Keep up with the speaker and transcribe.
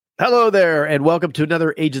Hello there, and welcome to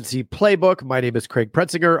another Agency Playbook. My name is Craig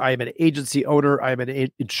Pretzinger. I am an agency owner. I am an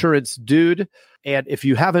insurance dude. And if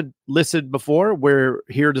you haven't listened before, we're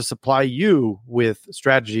here to supply you with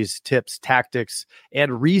strategies, tips, tactics,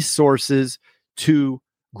 and resources to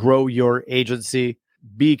grow your agency,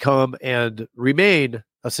 become and remain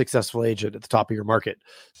a successful agent at the top of your market.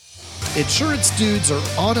 Insurance dudes are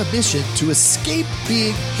on a mission to escape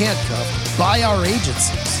being handcuffed by our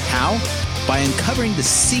agencies. How? By uncovering the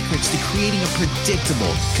secrets to creating a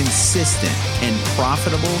predictable, consistent, and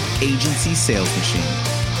profitable agency sales machine.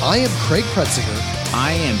 I am Craig Pretzinger.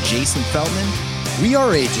 I am Jason Feldman. We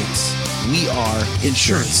are agents. We are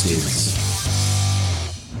insurance dudes.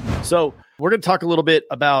 So we're going to talk a little bit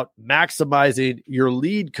about maximizing your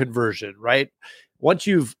lead conversion, right? Once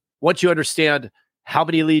you understand how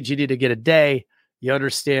many leads you need to get a day, you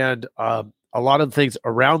understand a lot of the things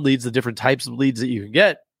around leads, the different types of leads that you can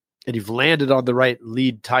get, and you've landed on the right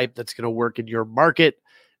lead type that's going to work in your market.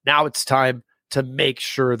 Now it's time to make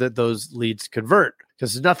sure that those leads convert,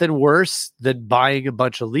 because there's nothing worse than buying a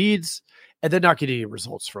bunch of leads and then not getting any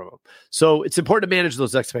results from them. So it's important to manage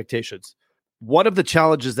those expectations. One of the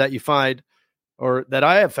challenges that you find, or that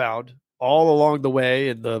I have found all along the way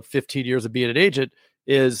in the 15 years of being an agent,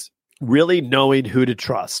 is really knowing who to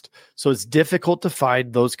trust. So it's difficult to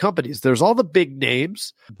find those companies. There's all the big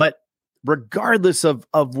names, but regardless of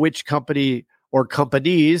which company or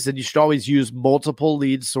companies, and you should always use multiple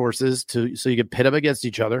lead sources so you can pit them against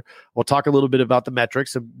each other. We'll talk a little bit about the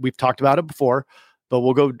metrics, and we've talked about it before, but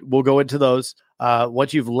we'll go into those.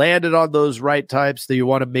 Once you've landed on those right types, then you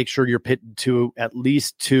want to make sure you're pitting at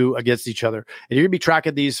least two against each other. And you're going to be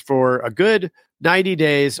tracking these for a good 90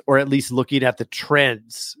 days, or at least looking at the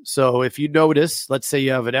trends. So if you notice, let's say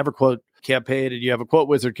you have an EverQuote campaign and you have a Quote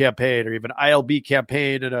Wizard campaign, or even an ILB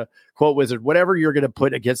campaign and a Quote Wizard, whatever you're going to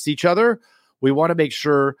put against each other, we want to make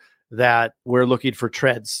sure that we're looking for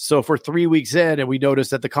trends. So if we're 3 weeks in and we notice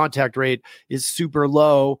that the contact rate is super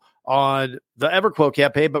low on the EverQuote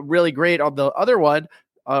campaign, but really great on the other one,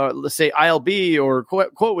 let's say ILB or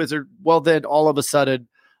Quote Wizard, well, then all of a sudden,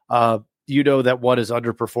 you know that one is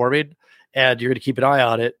underperforming and you're going to keep an eye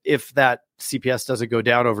on it. If that CPS doesn't go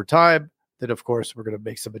down over time, then of course we're going to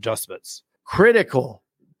make some adjustments. Critical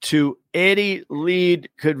to any lead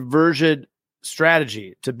conversion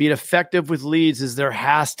strategy to be effective with leads is there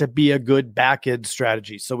has to be a good back-end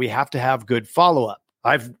strategy. So we have to have good follow-up.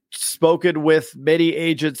 I've spoken with many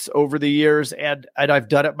agents over the years, and I've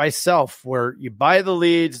done it myself, where you buy the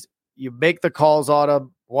leads, you make the calls on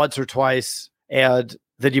them once or twice, and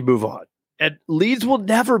then you move on. And leads will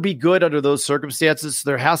never be good under those circumstances. So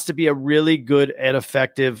there has to be a really good and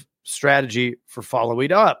effective strategy for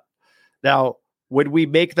following up. Now, when we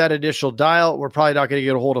make that initial dial, we're probably not going to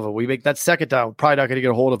get a hold of them. We make that second dial, we're probably not going to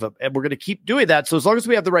get a hold of them. And we're going to keep doing that. So as long as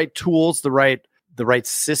we have the right tools, the right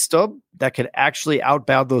system that can actually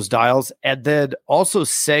outbound those dials, and then also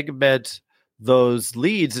segment those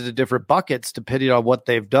leads into different buckets depending on what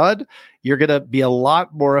they've done, you're going to be a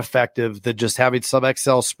lot more effective than just having some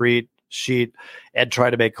Excel sheet and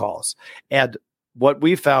try to make calls. And what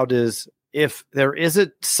we found is, if there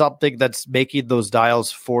isn't something that's making those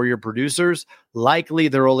dials for your producers, likely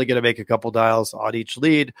they're only going to make a couple dials on each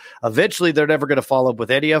lead. Eventually, they're never going to follow up with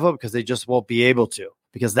any of them because they just won't be able to.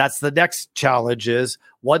 Because that's the next challenge is,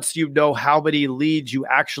 once you know how many leads you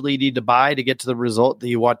actually need to buy to get to the result that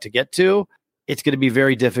you want to get to, it's going to be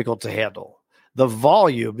very difficult to handle. The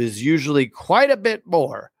volume is usually quite a bit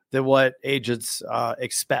more than what agents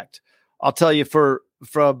expect. I'll tell you,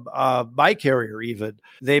 from my carrier, even,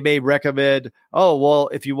 they may recommend, oh, well,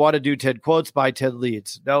 if you want to do 10 quotes, buy 10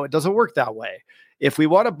 leads. No, it doesn't work that way. If we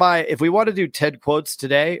want to do 10 quotes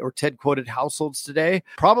today, or 10 quoted households today,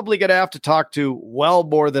 probably going to have to talk to well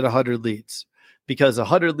more than 100 leads, because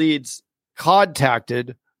 100 leads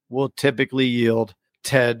contacted will typically yield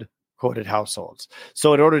 10 quoted households.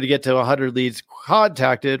 So in order to get to 100 leads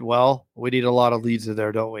contacted, well, we need a lot of leads in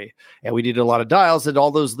there, don't we? And we need a lot of dials, and all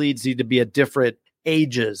those leads need to be at different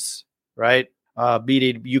ages, right?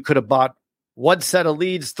 Meaning you could have bought one set of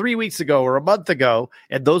leads 3 weeks ago or a month ago,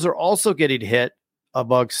 and those are also getting hit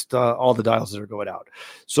amongst all the dials that are going out.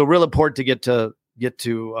 So real important to get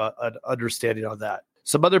to an understanding on that.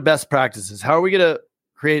 Some other best practices. How are we going to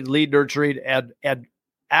create lead nurturing and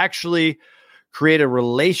actually create a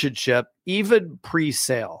relationship even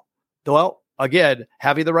pre-sale? Well, again,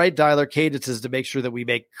 having the right dialer cadences to make sure that we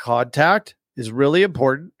make contact is really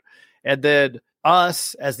important. And then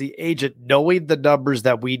us as the agent knowing the numbers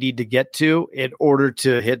that we need to get to in order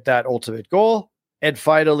to hit that ultimate goal. And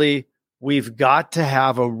finally, we've got to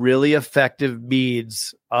have a really effective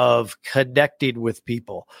means of connecting with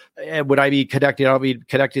people. And when I mean connecting, I don't mean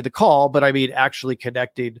connecting the call, but I mean actually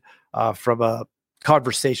connecting from a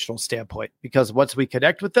conversational standpoint. Because once we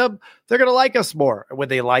connect with them, they're going to like us more. And when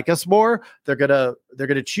they like us more, they're going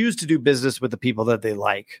to choose to do business with the people that they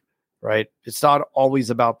like, right? It's not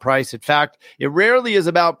always about price. In fact, it rarely is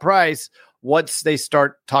about price once they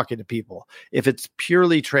start talking to people. If it's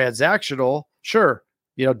purely transactional, sure,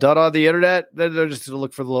 done on the internet, then they're just going to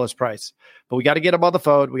look for the lowest price. But we got to get them on the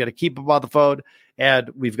phone. We got to keep them on the phone.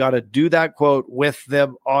 And we've got to do that quote with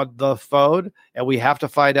them on the phone. And we have to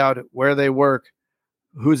find out where they work,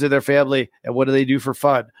 who's in their family, and what do they do for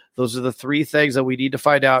fun. Those are the three things that we need to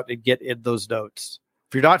find out and get in those notes.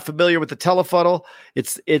 If you're not familiar with the telefunnel,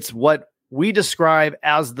 it's what we describe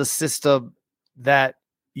as the system that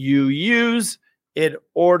you use in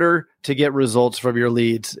order to get results from your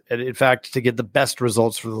leads. And in fact, to get the best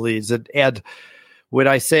results from the leads. And when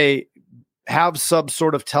I say have some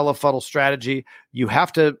sort of telefunnel strategy, you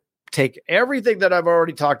have to take everything that I've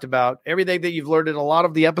already talked about, everything that you've learned in a lot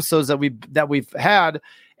of the episodes that we've had,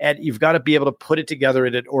 and you've got to be able to put it together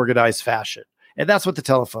in an organized fashion. And that's what the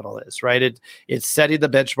telefunnel is, right? It's setting the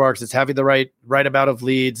benchmarks. It's having the right amount of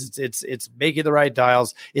leads. It's making the right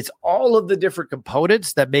dials. It's all of the different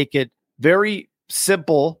components that make it very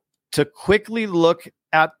simple to quickly look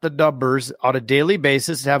at the numbers on a daily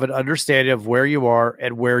basis and have an understanding of where you are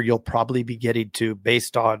and where you'll probably be getting to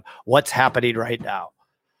based on what's happening right now.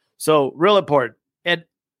 So real important. And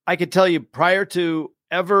I can tell you, prior to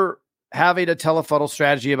ever having a telefunnel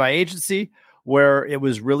strategy in my agency where it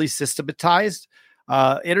was really systematized,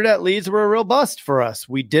 internet leads were a real bust for us.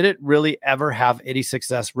 We didn't really ever have any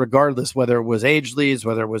success, regardless whether it was age leads,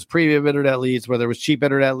 whether it was premium internet leads, whether it was cheap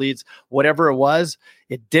internet leads, whatever it was,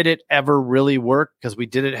 it didn't ever really work because we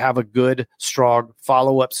didn't have a good, strong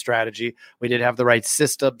follow-up strategy. We didn't have the right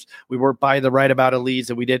systems. We weren't buying the right amount of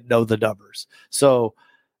leads and we didn't know the numbers. So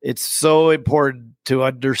it's so important to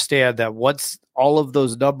understand that once all of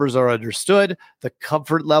those numbers are understood, the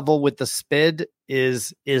comfort level with the spend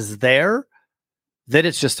is there, then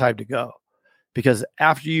it's just time to go. Because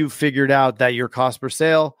after you've figured out that your cost per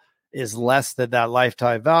sale is less than that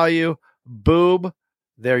lifetime value, boom,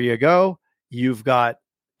 there you go. You've got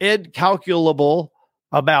incalculable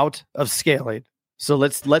amount of scaling. So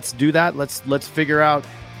let's do that. Let's figure out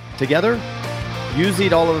together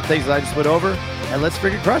using all of the things that I just went over, and let's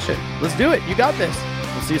freaking crush it. Let's do it. You got this.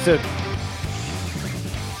 We'll see you soon.